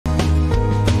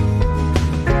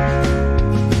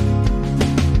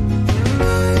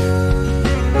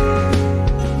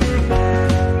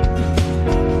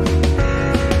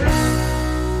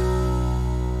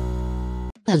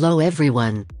Hello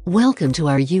everyone, welcome to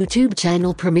our YouTube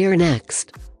channel Premiere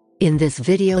Next. In this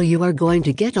video you are going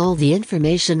to get all the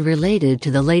information related to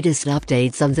the latest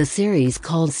updates of the series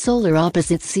called Solar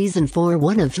Opposites Season 4.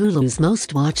 One of Hulu's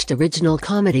most watched original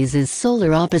comedies is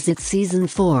Solar Opposites Season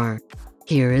 4.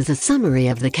 Here is a summary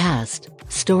of the cast,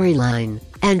 storyline,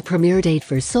 and premiere date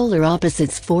for Solar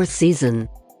Opposites' 4th season.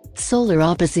 Solar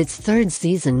Opposites' 3rd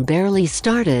season barely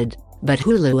started, but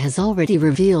Hulu has already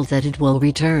revealed that it will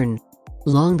return.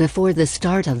 Long before the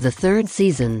start of the 3rd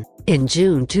season, in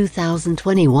June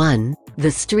 2021,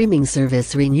 the streaming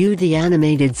service renewed the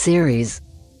animated series.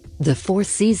 The 4th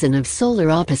season of Solar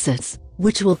Opposites,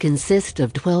 which will consist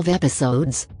of 12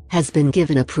 episodes, has been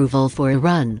given approval for a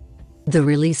run. The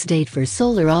release date for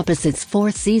Solar Opposites'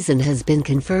 4th season has been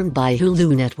confirmed by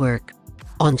Hulu Network.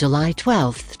 On July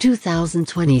 12,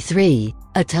 2023,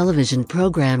 a television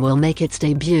program will make its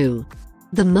debut.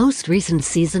 The most recent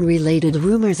season-related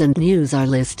rumors and news are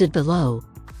listed below.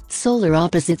 Solar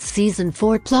Opposites Season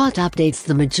 4 plot updates.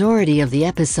 The majority of the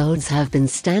episodes have been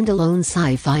standalone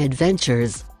sci-fi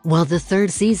adventures, while the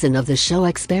 3rd season of the show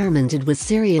experimented with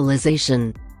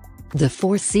serialization. The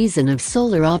 4th season of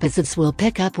Solar Opposites will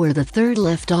pick up where the 3rd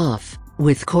left off,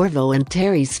 with Corvo and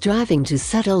Terry striving to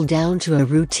settle down to a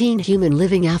routine human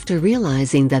living after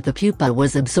realizing that the pupa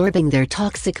was absorbing their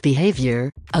toxic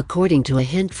behavior, according to a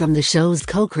hint from the show's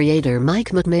co-creator Mike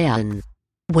McMahon.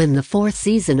 When the 4th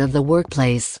season of The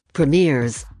Workplace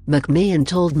premieres, McMahon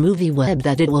told MovieWeb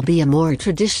that it will be a more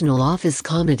traditional office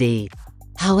comedy.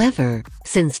 However,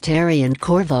 since Terry and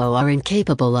Corvo are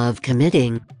incapable of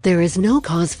committing, there is no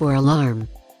cause for alarm.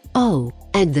 Oh,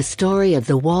 and the story of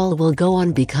The Wall will go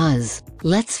on because,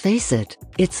 let's face it,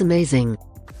 it's amazing.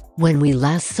 When we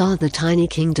last saw The Tiny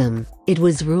Kingdom, it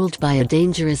was ruled by a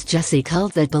dangerous Jessie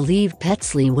cult that believed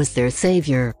Petsley was their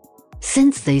savior.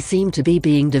 Since they seem to be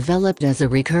being developed as a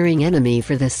recurring enemy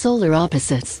for the Solar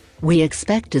Opposites, we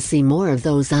expect to see more of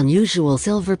those unusual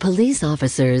silver police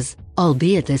officers,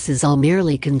 albeit this is all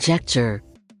merely conjecture.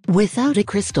 Without a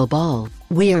crystal ball,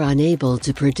 we are unable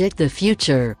to predict the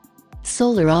future.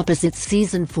 Solar Opposites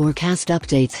Season 4 cast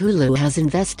updates. Hulu has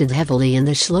invested heavily in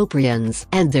the Schloprians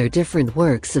and their different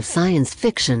works of science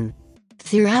fiction.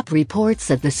 TheRap reports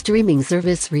that the streaming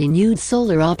service renewed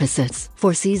Solar Opposites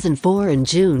for Season 4 in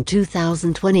June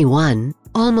 2021,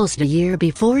 almost a year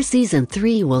before Season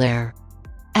 3 will air.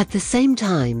 At the same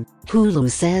time,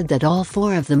 Hulu said that all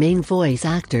 4 of the main voice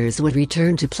actors would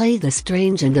return to play the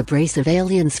strange and abrasive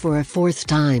aliens for a 4th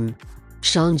time.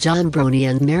 Sean Giambrone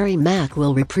and Mary Mack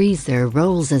will reprise their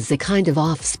roles as the kind of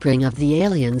offspring of the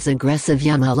aliens' aggressive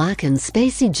Yamalak and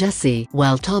spacey Jessie,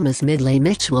 while Thomas Midley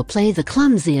Mitch will play the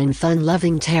clumsy and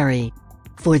fun-loving Terry.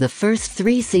 For the first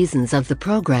 3 seasons of the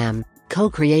program,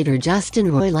 co-creator Justin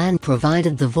Roiland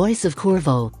provided the voice of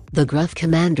Corvo, the gruff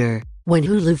commander, when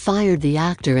Hulu fired the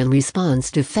actor in response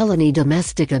to felony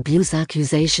domestic abuse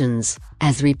accusations,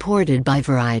 as reported by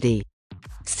Variety.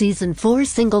 Season 4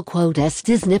 *S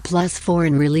Disney Plus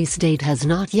foreign release date has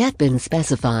not yet been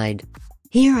specified.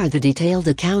 Here are the detailed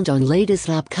account on latest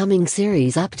upcoming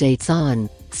series updates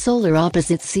on Solar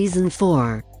Opposites Season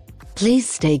 4. Please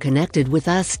stay connected with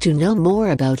us to know more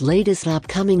about latest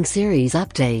upcoming series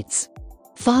updates.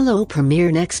 Follow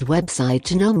Premiere Next website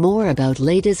to know more about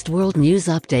latest world news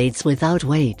updates without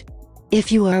wait.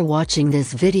 If you are watching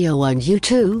this video on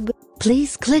YouTube,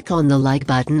 please click on the like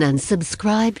button and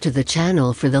subscribe to the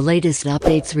channel for the latest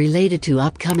updates related to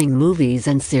upcoming movies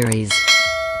and series.